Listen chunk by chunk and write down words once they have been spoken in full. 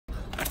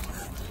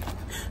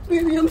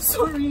Baby, I'm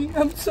sorry.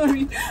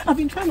 I've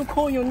been trying to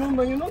call your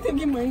number. You're not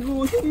taking my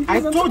call. I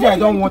told you I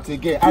don't want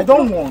again. I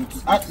don't want.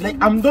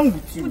 I'm done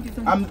with you.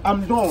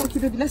 I'm done. Okay,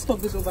 baby, let's talk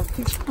this over.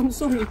 I'm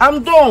sorry.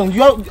 I'm done.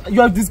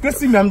 You're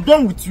disgracing me. I'm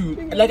done with you.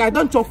 Like I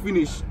don't talk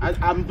finish.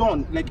 I'm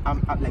done.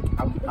 I'm.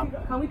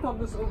 Can we talk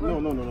this over?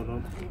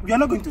 No. We are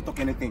not going to talk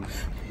anything.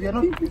 We are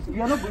not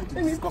going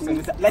to discuss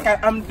anything. Like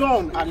I'm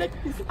done.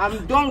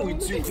 I'm done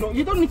with you. No,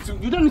 you don't need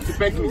to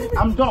beg me.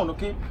 I'm done.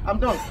 Okay, I'm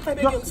done.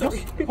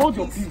 Just hold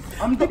your peace.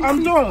 I'm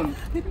done.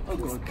 Oh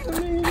God.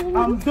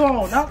 I'm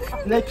done.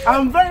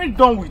 I'm very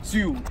done with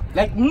you.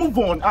 Like move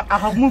on. I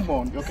have moved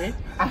on. Okay,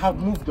 I have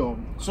moved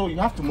on. So you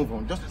have to move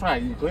on. Just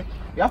try. Okay,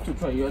 you have to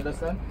try. You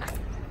understand?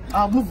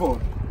 I'll move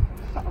on.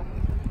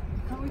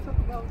 Can we talk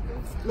about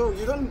this? No,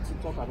 you don't need to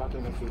talk about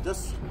anything.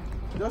 Just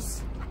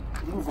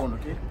move on,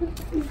 okay?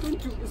 Please don't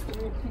do this to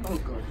me. Oh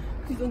God.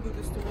 Please don't do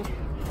this to me.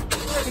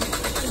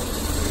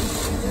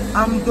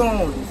 I'm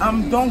done.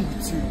 I'm done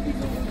with you.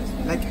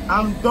 Like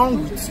I'm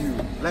done with you.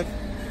 Like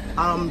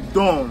I'm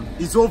done.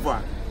 It's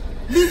over.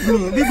 Leave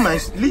me.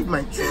 Leave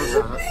my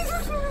trousers.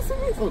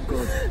 Oh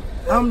God.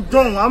 I'm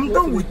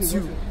done with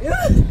you.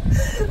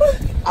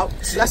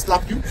 Should I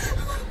slap you?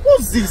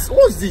 What's this?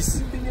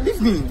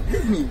 Leave me.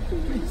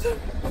 Please.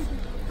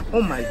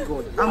 Oh my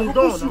God. I'm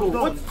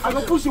done. I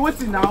go push you.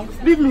 What's it now?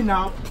 Leave me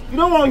now. You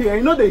don't want here.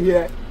 You know they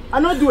here. I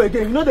not do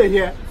again. You know they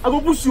here. I go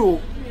push you.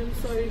 I'm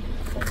sorry.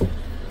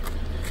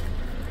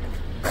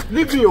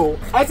 Leave me. Oh.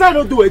 I said I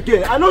don't do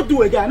again. I know they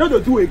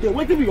do again.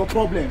 What be your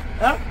problem?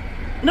 Huh?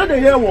 You know they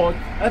hear what?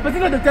 I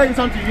pretend to tell you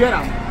something. You hear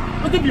them.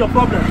 What be your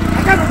problem?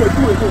 I can't do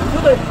again.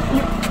 You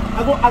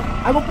know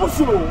I go push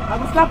you. I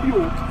go slap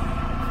you.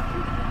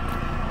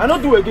 I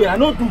don't do again. I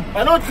don't do.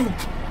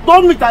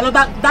 Don't meet another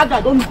that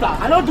guy. Don't meet her.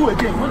 I don't do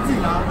again. What's it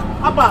now?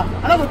 Abba,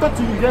 I don't go talk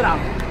to you. Hear them.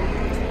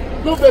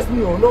 Don't vex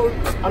me. Oh no,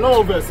 I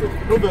don't vex you.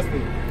 Don't vex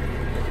me.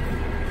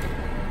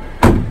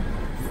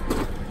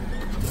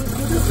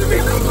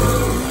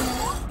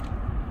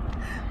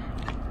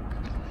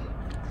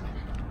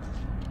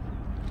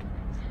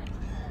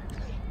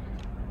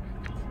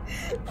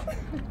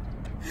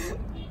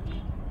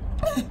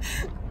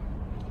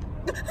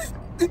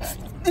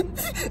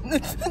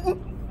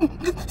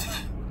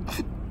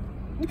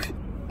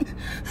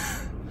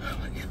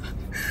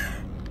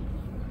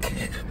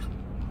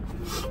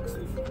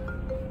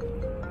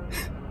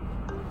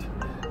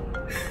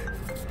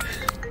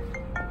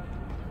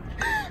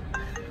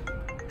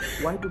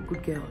 Why do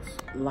good girls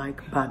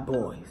like bad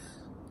boys?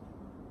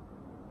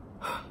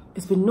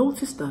 It's been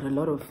noticed that a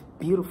lot of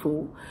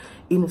beautiful,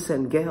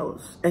 innocent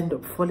girls end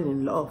up falling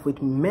in love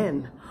with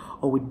men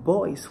or with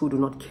boys who do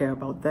not care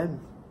about them.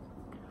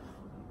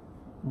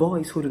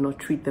 Boys who do not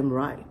treat them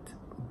right.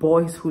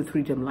 Boys who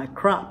treat them like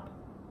crap.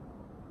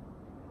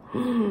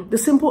 The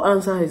simple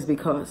answer is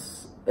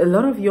because a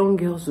lot of young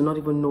girls do not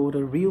even know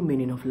the real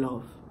meaning of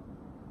love.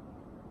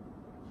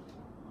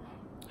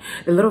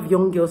 A lot of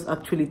young girls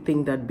actually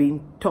think that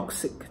being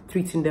toxic,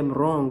 treating them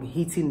wrong,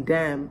 hitting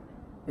them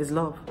is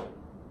love.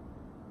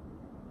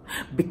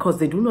 Because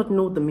they do not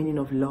know the meaning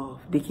of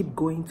love, they keep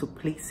going to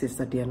places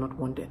that they are not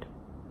wanted.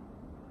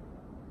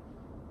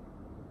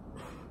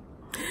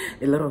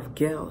 A lot of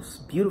girls,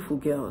 beautiful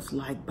girls,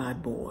 like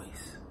bad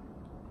boys.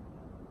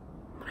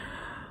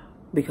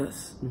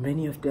 Because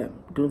many of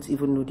them don't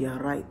even know their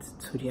right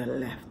to their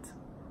left.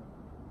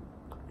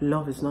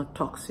 Love is not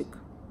toxic.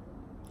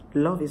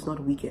 Love is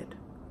not wicked.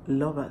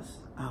 Lovers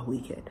are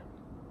wicked.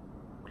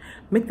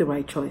 Make the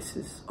right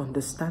choices.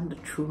 Understand the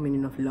true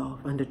meaning of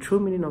love. And the true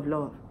meaning of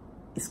love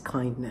is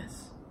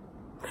kindness.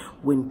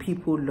 When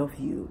people love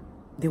you,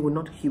 they will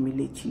not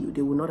humiliate you.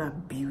 They will not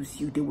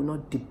abuse you. They will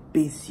not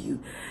debase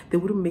you. They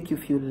wouldn't make you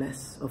feel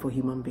less of a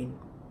human being.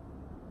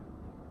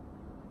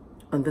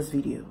 On this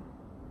video,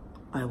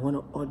 I want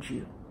to urge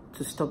you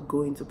to stop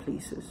going to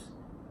places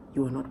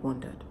you are not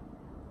wanted.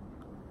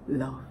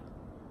 Love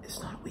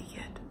is not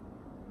wicked.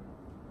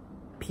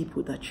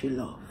 People that you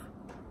love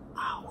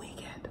are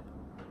wicked.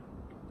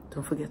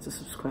 Don't forget to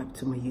subscribe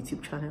to my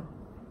YouTube channel.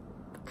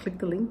 Click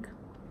the link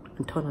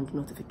and turn on the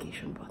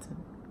notification button.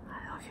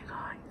 I love you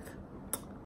guys.